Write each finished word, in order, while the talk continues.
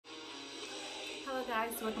Hello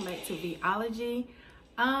guys, welcome back to Veology.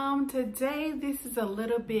 Today this is a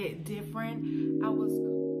little bit different.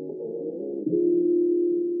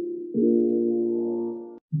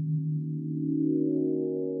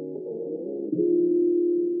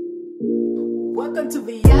 Welcome to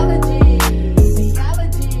Veology.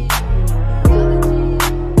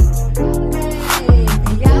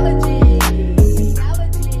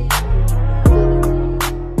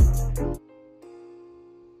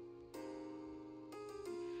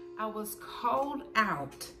 I was called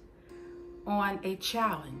out on a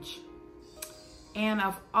challenge, and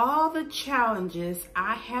of all the challenges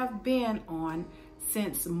I have been on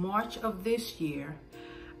since March of this year,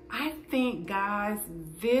 I think, guys,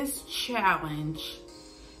 this challenge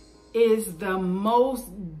is the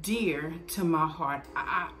most dear to my heart.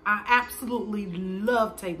 I absolutely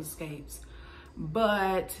love tablescapes,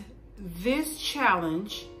 but this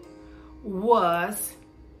challenge was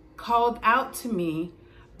called out to me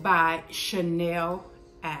by Chanel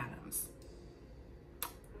Adams.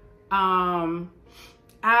 I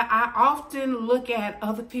often look at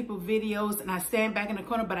other people's videos and I stand back in the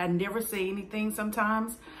corner, but I never say anything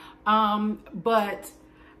sometimes. But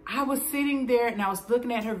I was sitting there and I was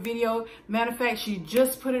looking at her video. Matter of fact, she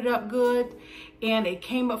just put it up good and it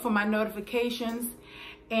came up for my notifications.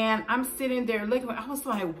 And I'm sitting there looking, I was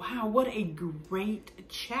like, wow, what a great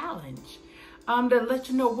challenge. To let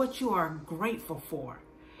you know what you are grateful for.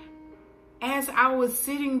 As I was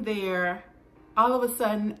sitting there, all of a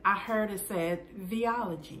sudden I heard it said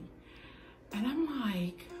Veology. And I'm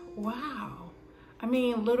like, wow. I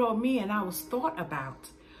mean, little me and I was thought about.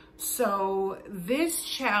 So this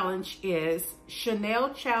challenge is,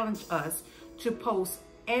 Chanel challenged us to post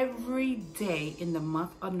every day in the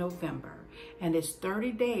month of November. And it's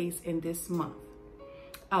 30 days in this month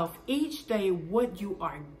of each day what you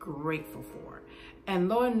are grateful for. And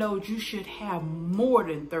Lord knows you should have more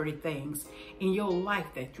than 30 things in your life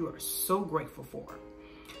that you are so grateful for.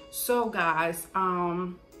 So guys,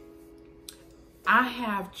 I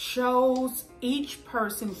have chose each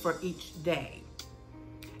person for each day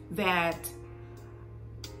that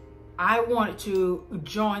I wanted to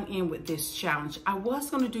join in with this challenge. I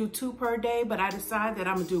was going to do 2 per day, but I decided that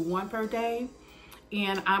I'm going to do 1 per day.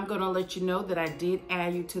 And I'm going to let you know that I did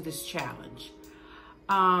add you to this challenge.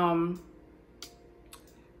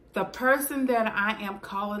 The person that I am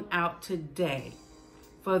calling out today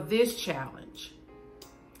for this challenge,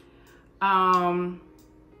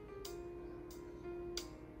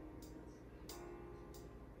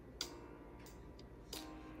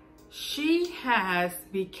 she has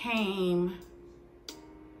became,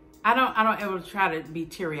 I don't ever try to be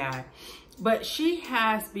teary-eyed, but she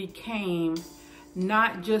has became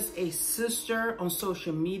not just a sister on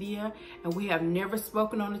social media, and we have never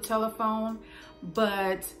spoken on the telephone,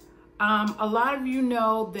 but a lot of you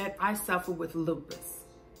know that I suffer with lupus.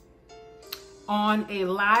 On a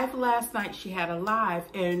live last night, she had a live,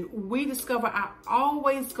 and we discovered I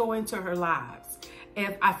always go into her lives.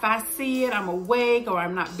 If I see it, I'm awake or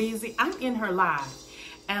I'm not busy, I'm in her live.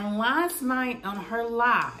 And last night on her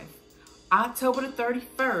live, October the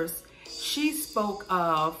 31st, she spoke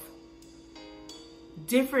of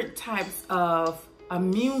different types of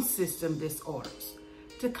immune system disorders.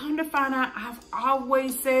 To come to find out, I've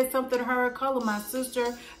always said something to her, calling my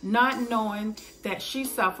sister, not knowing that she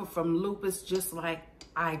suffered from lupus just like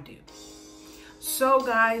I do. So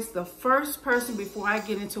guys, the first person, before I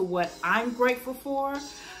get into what I'm grateful for,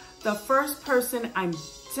 the first person I'm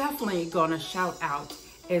definitely gonna shout out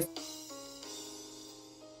is,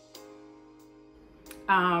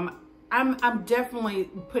 I'm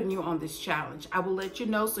definitely putting you on this challenge. I will let you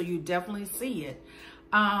know so you definitely see it.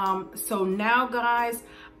 So now guys,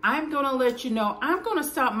 I'm gonna let you know, I'm gonna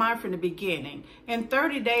start mine from the beginning. In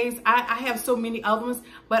 30 days, I have so many other ones,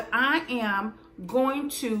 but I am going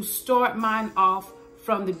to start mine off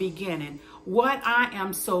from the beginning. What I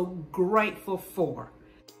am so grateful for.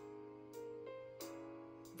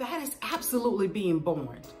 That is absolutely being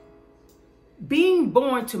born. Being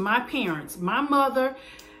born to my parents, my mother,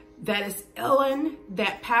 that is Ellen,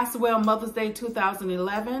 that passed away on Mother's Day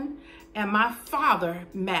 2011, and my father,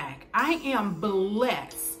 Mac. I am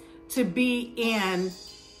blessed to be in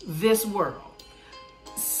this world.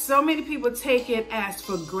 So many people take it as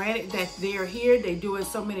for granted that they're here, they're doing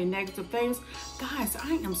so many negative things. Guys,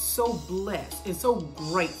 I am so blessed and so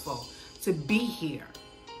grateful to be here.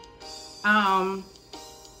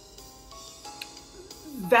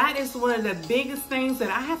 That is one of the biggest things that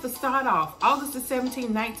I have to start off. August the 17th,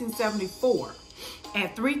 1974,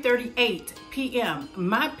 at 3:38 p.m.,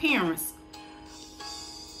 my parents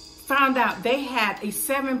found out they had a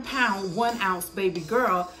 7-pound, 1-ounce baby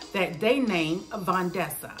girl that they named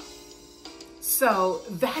Vanessa. So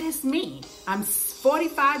that is me. I'm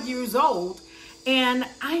 45 years old, and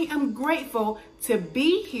I am grateful to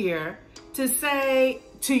be here to say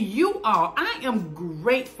to you all, I am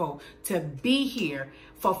grateful to be here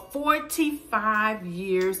for 45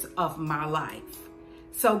 years of my life.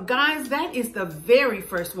 So guys, that is the very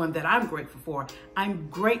first one that I'm grateful for. I'm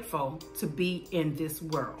grateful to be in this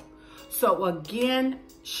world. So again,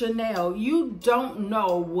 Chanel, you don't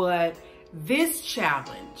know what this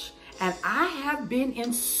challenge, and I have been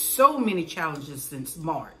in so many challenges since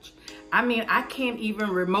March. I mean, I can't even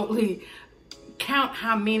remotely count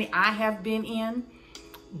how many I have been in.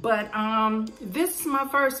 But this is my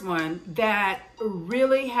first one that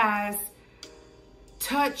really has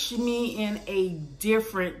touched me in a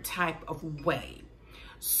different type of way.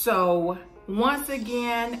 So once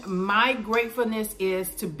again, my gratefulness is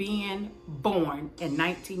to being born in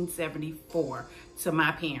 1974 to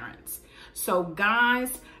my parents. So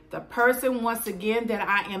guys, the person once again that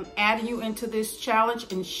I am adding you into this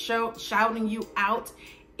challenge and shouting you out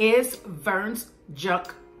is Vernes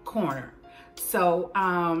Junk Corner. So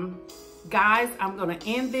guys, I'm gonna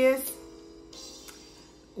end this.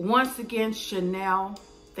 Once again, Chanel,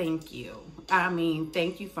 thank you. I mean,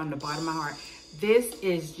 thank you from the bottom of my heart. This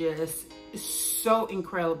is just so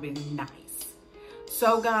incredibly nice.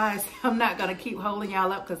 So guys, I'm not gonna keep holding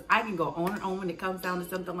y'all up because I can go on and on when it comes down to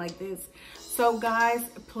something like this. So guys,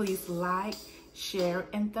 please like, share,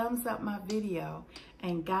 and thumbs up my video.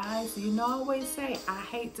 And guys, you know I always say, I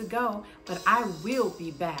hate to go, but I will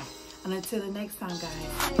be back. And until the next time,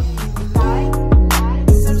 guys, like,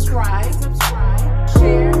 subscribe,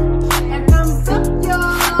 share, and thumbs up.